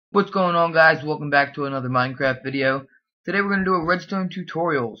What's going on, guys? Welcome back to another Minecraft video. Today we're going to do a redstone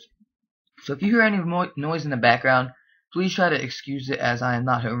tutorials. So if you hear any noise in the background, please try to excuse it as I am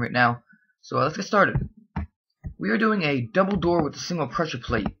not home right now. So let's get started. We are doing a double door with a single pressure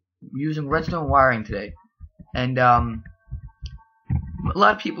plate using redstone wiring today. And a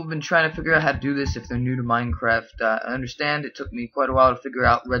lot of people have been trying to figure out how to do this if they're new to Minecraft. I understand it took me quite a while to figure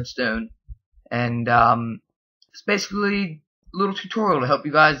out redstone. And it's basically little tutorial to help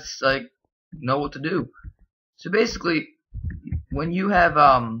you guys know what to do. So basically, when you have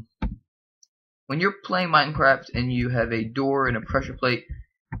when you're playing Minecraft and you have a door and a pressure plate,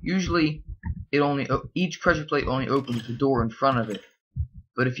 usually each pressure plate only opens the door in front of it.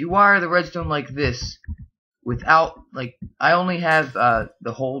 But if you wire the redstone like this, without I only have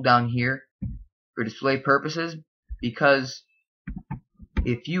the hole down here for display purposes, because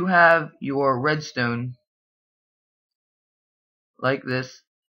if you have your redstone like this,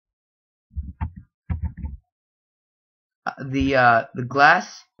 the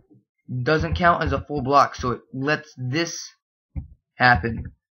glass doesn't count as a full block, so it lets this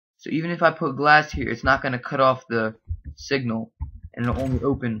happen. So even if I put glass here, it's not going to cut off the signal, and it'll only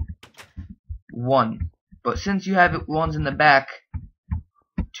open one. But since you have ones in the back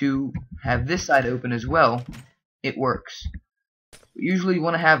to have this side open as well, it works. Usually you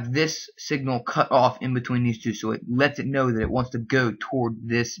want to have this signal cut off in between these two, so it lets it know that it wants to go toward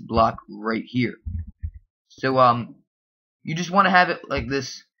this block right here. So you just want to have it like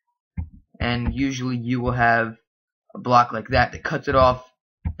this, and usually you will have a block like that cuts it off,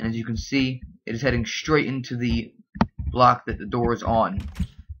 and as you can see, it is heading straight into the block that the door is on.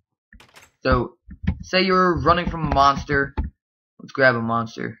 So say you're running from a monster. Let's grab a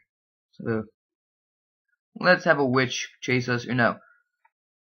monster. So let's have a witch chase us, or no,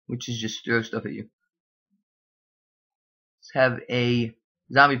 witches just throw stuff at you. Let's have a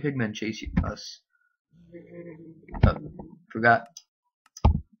zombie pigman chase us. Oh, forgot.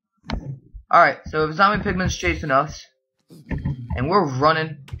 Alright, so if zombie pigman's chasing us and we're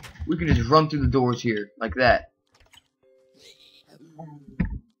running, we can just run through the doors here like that.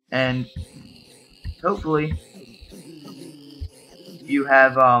 And hopefully you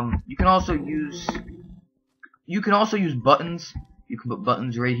have you can also use buttons. You can put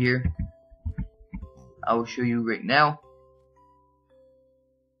buttons right here. I will show you right now.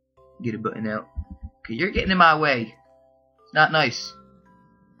 Get a button out. Okay, you're getting in my way. It's not nice.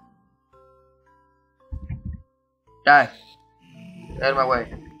 Die. Get out of my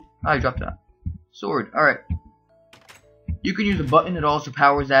way. Oh, you dropped that. Sword. Alright. You can use a button. It also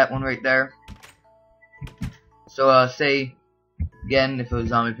powers that one right there. So, say, again, if a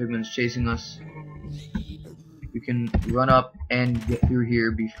zombie pigman's chasing us, we can run up and get through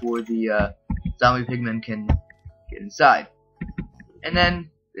here before the zombie pigman can get inside. And then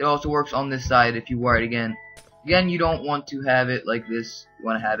it also works on this side if you wire it again. Again, you don't want to have it like this. You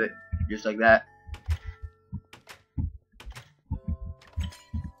want to have it just like that.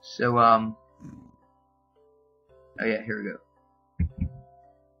 So, oh yeah, here we go.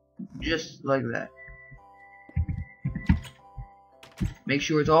 Just like that. Make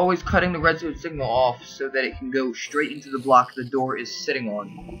sure it's always cutting the redstone signal off so that it can go straight into the block the door is sitting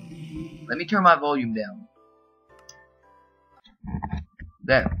on. Let me turn my volume down.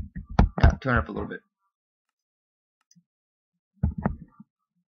 There. Now turn it up a little bit.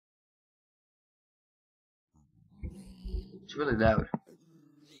 It's really loud.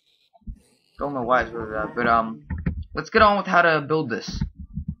 Don't know why it's really loud, but let's get on with how to build this.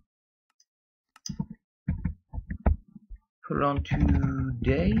 Put it on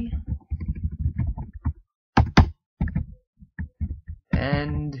today,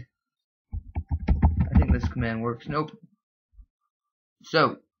 and I think this command works. Nope.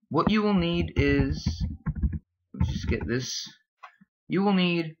 So what you will need is, let's just get this. You will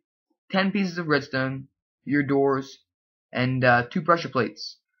need 10 pieces of redstone, your doors, and 2 pressure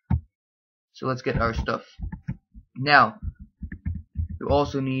plates. So let's get our stuff. Now you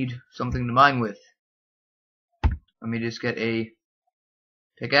also need something to mine with. Let me just get a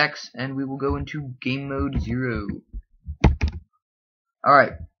pickaxe and we will go into game mode 0.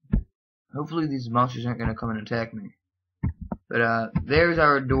 Alright. Hopefully these monsters aren't going to come and attack me. But there's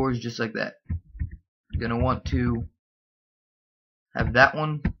our doors just like that. You're going to want to have that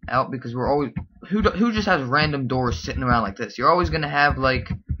one out because we're always... Who just has random doors sitting around like this? You're always going to have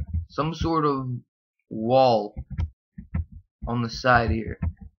like some sort of wall on the side here.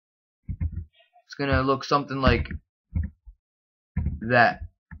 It's going to look something like that.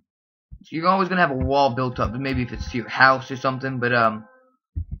 So you're always gonna have a wall built up, maybe if it's to your house or something, but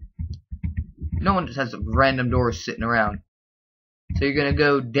no one just has random doors sitting around. So you're going to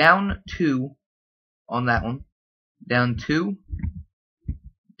go down 2 on that one, down 2,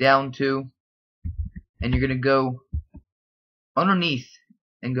 down 2, and you're going to go underneath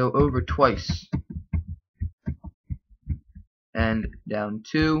and go over twice, and down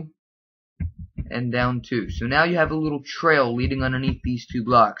 2, and down 2. So now you have a little trail leading underneath these 2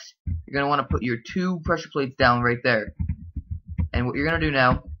 blocks. You're going to want to put your 2 pressure plates down right there. And what you're going to do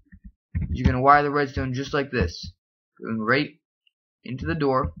now is you're going to wire the redstone just like this, going right into the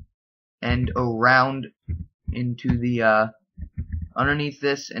door and around into the underneath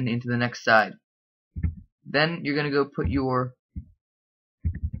this and into the next side. Then you're going to go put your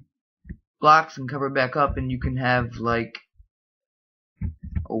blocks and cover it back up, and you can have like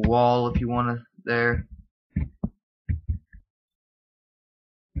a wall if you want to there,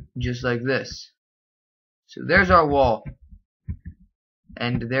 just like this. So there's our wall,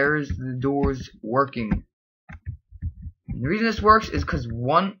 and there's the doors working. And the reason this works is because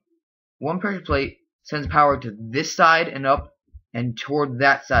one pressure plate sends power to this side and up, and toward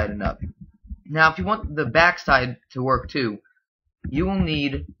that side and up. Now if you want the back side to work too, you will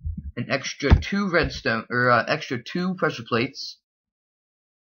need an extra 2 redstone, or extra 2 pressure plates,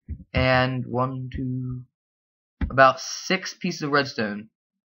 and about 6 pieces of redstone.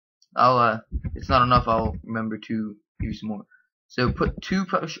 It's not enough, I'll remember to use some more. So put 2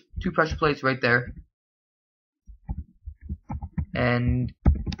 pressure plates right there, and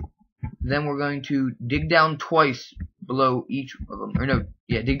then we're going to dig down twice below each of them,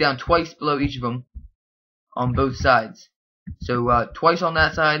 dig down twice below each of them on both sides. So twice on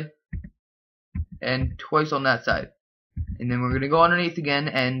that side and twice on that side, and then we're going to go underneath again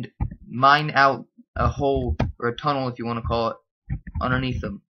and mine out a hole, or a tunnel if you want to call it, underneath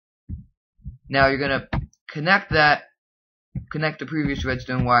them. Now you're going to connect the previous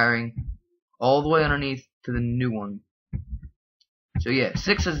redstone wiring all the way underneath to the new one. So yeah,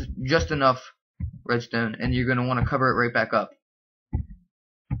 6 is just enough redstone, and you're going to want to cover it right back up.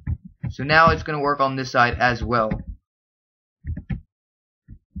 So now it's going to work on this side as well.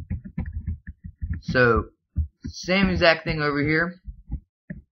 So same exact thing over here.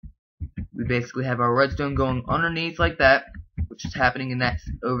 We basically have our redstone going underneath like that, which is happening in that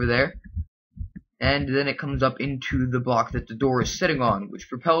over there, and then it comes up into the block that the door is sitting on, which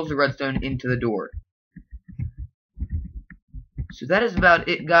propels the redstone into the door. So that is about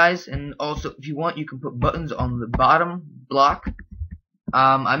it, guys. And also, if you want, you can put buttons on the bottom block.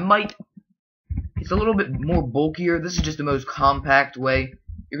 It's a little bit more bulkier. This is just the most compact way.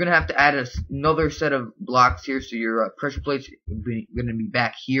 You're gonna have to add another set of blocks here, so your pressure plates are gonna be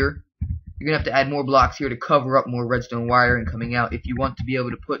back here. You're gonna have to add more blocks here to cover up more redstone wiring coming out if you want to be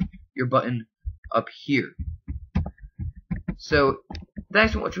able to put your button up here. So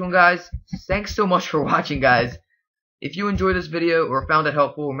thanks for watching, guys. Thanks so much for watching, guys. If you enjoyed this video or found it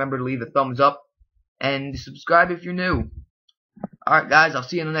helpful, remember to leave a thumbs up and subscribe if you're new. Alright guys, I'll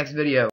see you in the next video.